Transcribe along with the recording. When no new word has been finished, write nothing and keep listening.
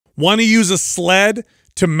Want to use a sled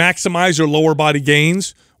to maximize your lower body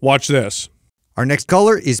gains? Watch this. Our next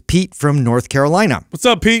caller is Pete from North Carolina. What's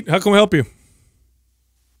up, Pete? How can we help you?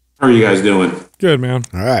 How are you guys doing? Good, man.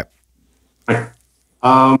 All right.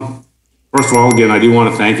 First of all, again, I do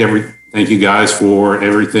want to thank you guys for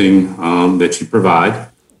everything that you provide.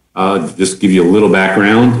 Just give you a little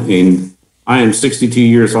background. I am 62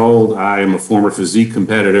 years old. I am a former physique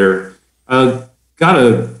competitor. Got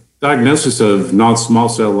a diagnosis of non-small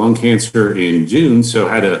cell lung cancer in June, so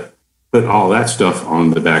had to put all that stuff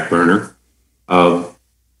on the back burner.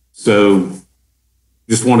 So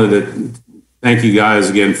just wanted to thank you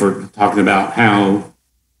guys again for talking about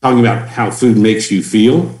how food makes you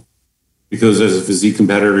feel. Because as a physique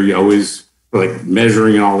competitor, you always like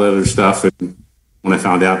measuring and all the other stuff. And when I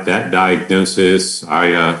found out that diagnosis,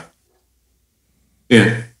 I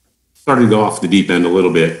started to go off the deep end a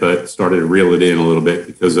little bit, but started to reel it in a little bit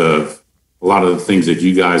because of a lot of the things that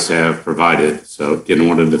you guys have provided. So again, I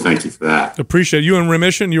wanted to thank you for that. Appreciate it. You in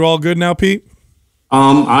remission? You all good now, Pete?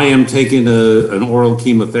 I am taking an oral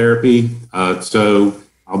chemotherapy, so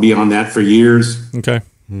I'll be on that for years. Okay.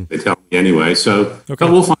 They tell me anyway. So okay.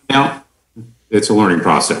 But we'll find out. It's a learning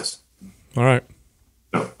process. All right.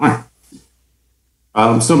 So, all right.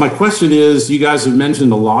 So my question is, you guys have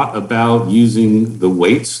mentioned a lot about using the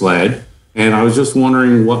weight sled, and I was just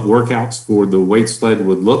wondering what workouts for the weight sled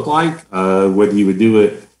would look like, whether you would do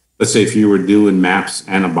it, let's say if you were doing MAPS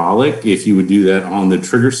anabolic, if you would do that on the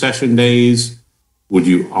trigger session days, would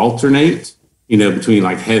you alternate, between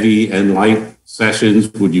like heavy and light sessions?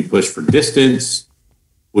 Would you push for distance?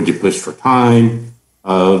 Would you push for time?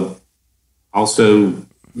 Also,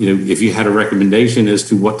 if you had a recommendation as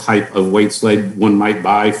to what type of weight sled one might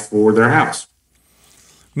buy for their house.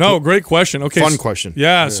 No, great question. Okay. Fun question.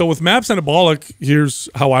 Yeah. So with MAPS anabolic, here's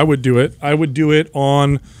how I would do it. I would do it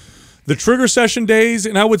on the trigger session days,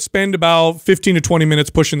 and I would spend about 15 to 20 minutes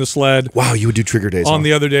pushing the sled. Wow, you would do trigger days on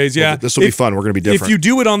the other days. Yeah. Well, this will be fun. We're going to be different. If you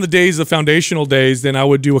do it on the days, the foundational days, then I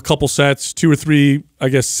would do a couple sets, 2 or 3,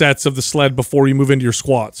 sets of the sled before you move into your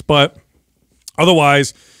squats. But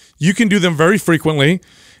otherwise, you can do them very frequently,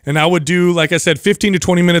 and I would do, like I said, 15 to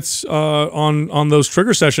 20 minutes on those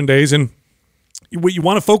trigger session days. And what you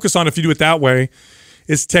want to focus on if you do it that way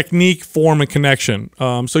is technique, form, and connection.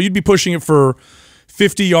 So you'd be pushing it for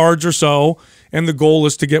 50 yards or so, and the goal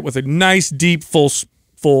is to get with a nice, deep,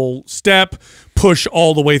 full step, push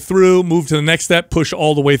all the way through, move to the next step, push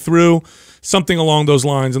all the way through, something along those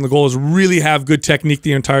lines. And the goal is really have good technique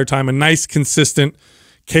the entire time, a nice, consistent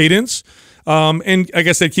cadence. And like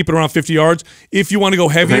I said, keep it around 50 yards. If you want to go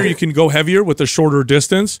heavier, you can go heavier with a shorter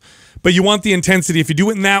distance. But you want the intensity, if you do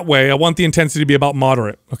it in that way, I want the intensity to be about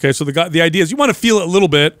moderate. Okay, so the idea is you want to feel it a little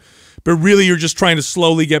bit, but really you're just trying to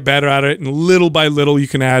slowly get better at it, and little by little you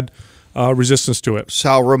can add resistance to it.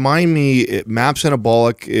 Sal, remind me, MAPS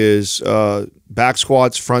anabolic is back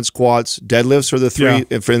squats, front squats, deadlifts are the three,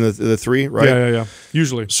 the three, right? Yeah,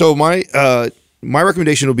 usually. So my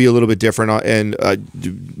recommendation will be a little bit different, and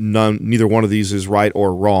neither one of these is right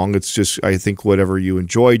or wrong. It's just, I think, whatever you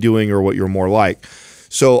enjoy doing or what you're more like.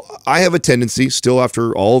 So I have a tendency, still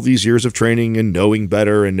after all these years of training and knowing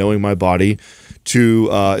better and knowing my body, to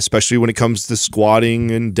especially when it comes to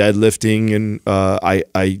squatting and deadlifting, and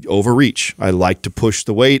I overreach. I like to push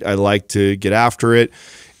the weight. I like to get after it.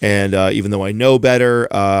 And even though I know better,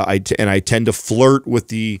 I tend to flirt with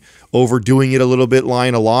the overdoing it a little bit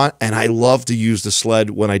line a lot, and I love to use the sled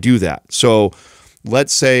when I do that. So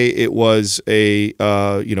let's say it was a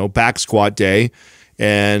back squat day,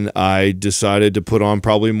 and I decided to put on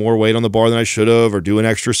probably more weight on the bar than I should have, or do an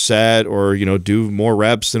extra set, or do more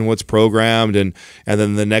reps than what's programmed, and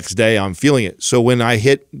then the next day I'm feeling it. So when I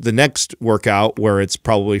hit the next workout where it's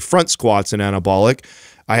probably front squats and anabolic,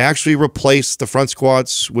 I actually replace the front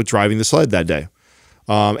squats with driving the sled that day.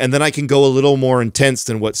 And then I can go a little more intense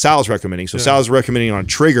than what Sal's recommending. So Sal's recommending on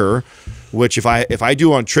trigger, which if I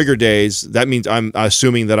do on trigger days, that means I'm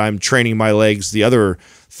assuming that I'm training my legs the other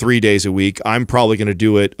 3 days a week. I'm probably going to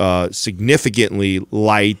do it significantly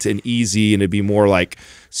light and easy, and it'd be more like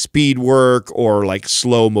speed work or like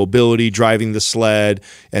slow mobility driving the sled.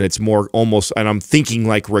 And it's more almost, and I'm thinking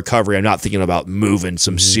like recovery. I'm not thinking about moving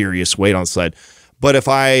some serious weight on the sled. But if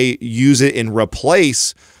I use it in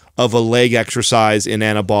replace of a leg exercise in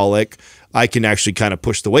anabolic, I can actually kind of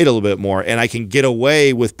push the weight a little bit more, and I can get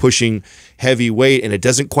away with pushing heavy weight, and it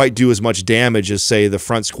doesn't quite do as much damage as, say, the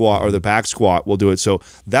front squat or the back squat will do it. So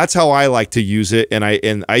that's how I like to use it, and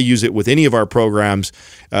I use it with any of our programs,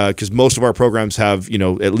 because most of our programs have, you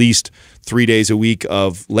know, at least 3 days a week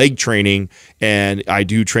of leg training, and I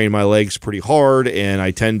do train my legs pretty hard, and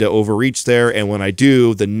I tend to overreach there. And when I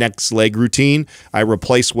do the next leg routine, I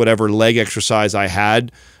replace whatever leg exercise I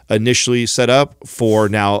had initially set up for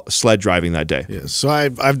now sled driving that day. Yeah, so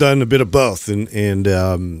I've done a bit of both,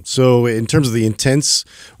 and so in terms of the intense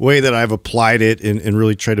way that I've applied it and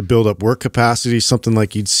really try to build up work capacity, something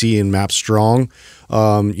like you'd see in Map Strong,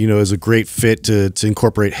 you know, is a great fit to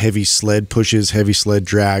incorporate heavy sled pushes, heavy sled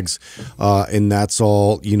drags, and that's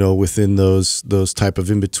all, you know, within those type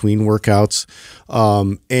of in between workouts,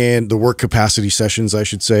 and the work capacity sessions, I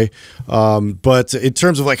should say. But in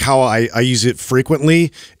terms of like how I use it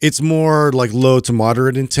frequently, it's more like low to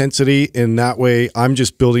moderate intensity, and that way I'm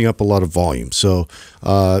just building up a lot of volume. So,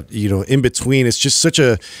 you know, in between, it's such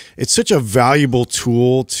a valuable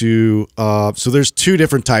tool to. So there's two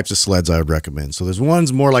different types of sleds I would recommend. So there's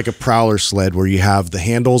one's more like a prowler sled where you have the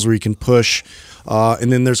handles where you can push.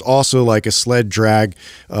 And then there's also like a sled drag,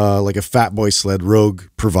 like a Fat Boy sled Rogue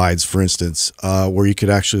provides, for instance, where you could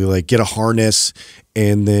actually like get a harness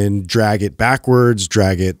and then drag it backwards,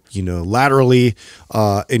 drag it, you know, laterally,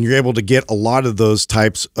 and you're able to get a lot of those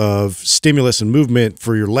types of stimulus and movement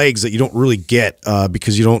for your legs that you don't really get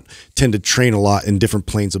because you don't tend to train a lot in different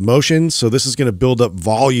planes of motion. So this is going to build up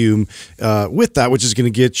volume with that, which is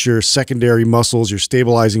going to get your secondary muscles, your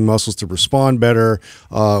stabilizing muscles to respond better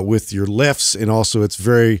with your lifts, and also it's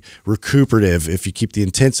very recuperative if you keep the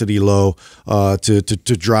intensity low to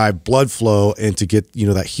drive blood flow and to get, you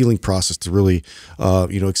know, that healing process to really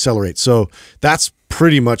you know, accelerate. So that's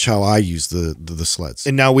pretty much how I use the sleds.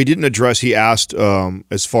 And now we didn't address, he asked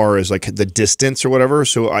as far as like the distance or whatever.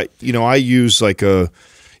 So I use like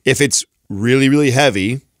if it's really, really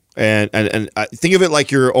heavy, and I think of it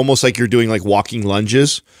like you're almost like you're doing like walking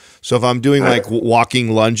lunges. So if I'm doing like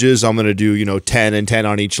walking lunges, I'm going to do, you know, 10 and 10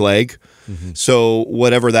 on each leg. Mm-hmm. So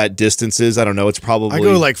whatever that distance is, I don't know. It's probably, I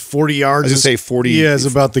go like 40 yards. I was gonna say 40. Yeah, is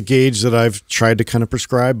about the gauge that I've tried to kind of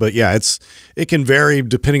prescribe. But yeah, it can vary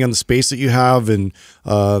depending on the space that you have, and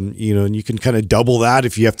you know, and you can kind of double that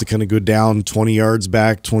if you have to kind of go down 20 yards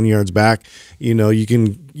back. You know, you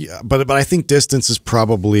can. Yeah, but I think distance is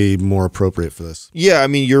probably more appropriate for this. Yeah, I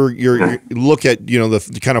mean, you look at, you know,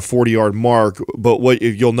 the kind of 40-yard mark, but what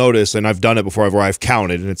you'll notice, and I've done it before where I've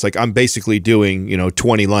counted, and it's like I'm basically doing, you know,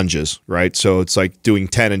 20 lunges, right? So it's like doing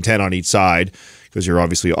 10 and 10 on each side because you're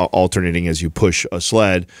obviously alternating as you push a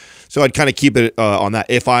sled. So I'd kind of keep it on that.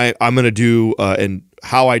 If I'm going to do and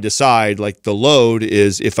how I decide, like the load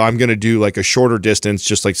is if I'm going to do like a shorter distance,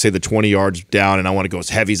 just like say the 20 yards down, and I want to go as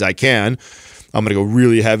heavy as I can, I'm going to go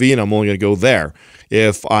really heavy, and I'm only going to go there.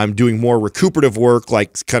 If I'm doing more recuperative work,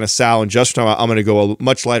 like kind of Sal and Justin, I'm going to go a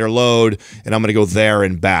much lighter load, and I'm going to go there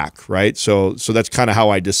and back, right? So that's kind of how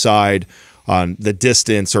I decide on the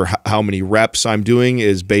distance or how many reps I'm doing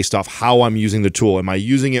is based off how I'm using the tool. Am I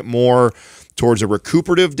using it more towards a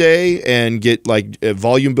recuperative day and get like a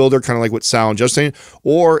volume builder, kind of like what Sal and Justin,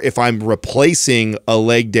 or if I'm replacing a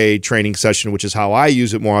leg day training session, which is how I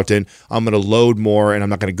use it more often, I'm going to load more and I'm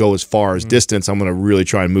not going to go as far as distance. I'm going to really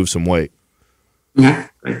try and move some weight. Okay,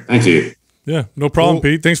 great. Thank you. Yeah, no problem,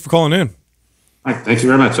 Pete. Thanks for calling in. All right, thank you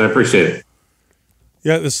very much. I appreciate it.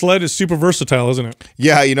 Yeah, the sled is super versatile, isn't it?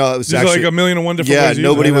 Yeah, you know, it was There's actually like a million and one different ways. Yeah,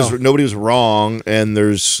 nobody was wrong, and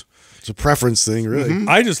it's a preference thing, really.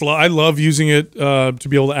 Mm-hmm. I love using it to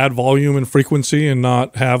be able to add volume and frequency and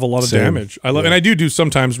not have a lot of damage. I love, and I do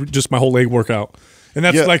sometimes just my whole leg workout, and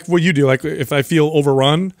that's like what you do. Like if I feel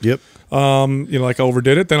overrun, you know, like I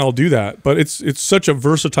overdid it, then I'll do that. But it's such a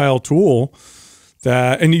versatile tool.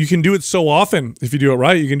 And you can do it so often. If you do it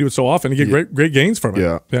right, you can do it so often and get great gains from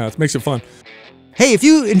it. Yeah, it makes it fun. Hey, if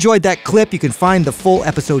you enjoyed that clip, you can find the full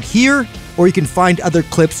episode here, or you can find other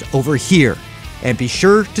clips over here. And be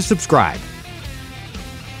sure to subscribe.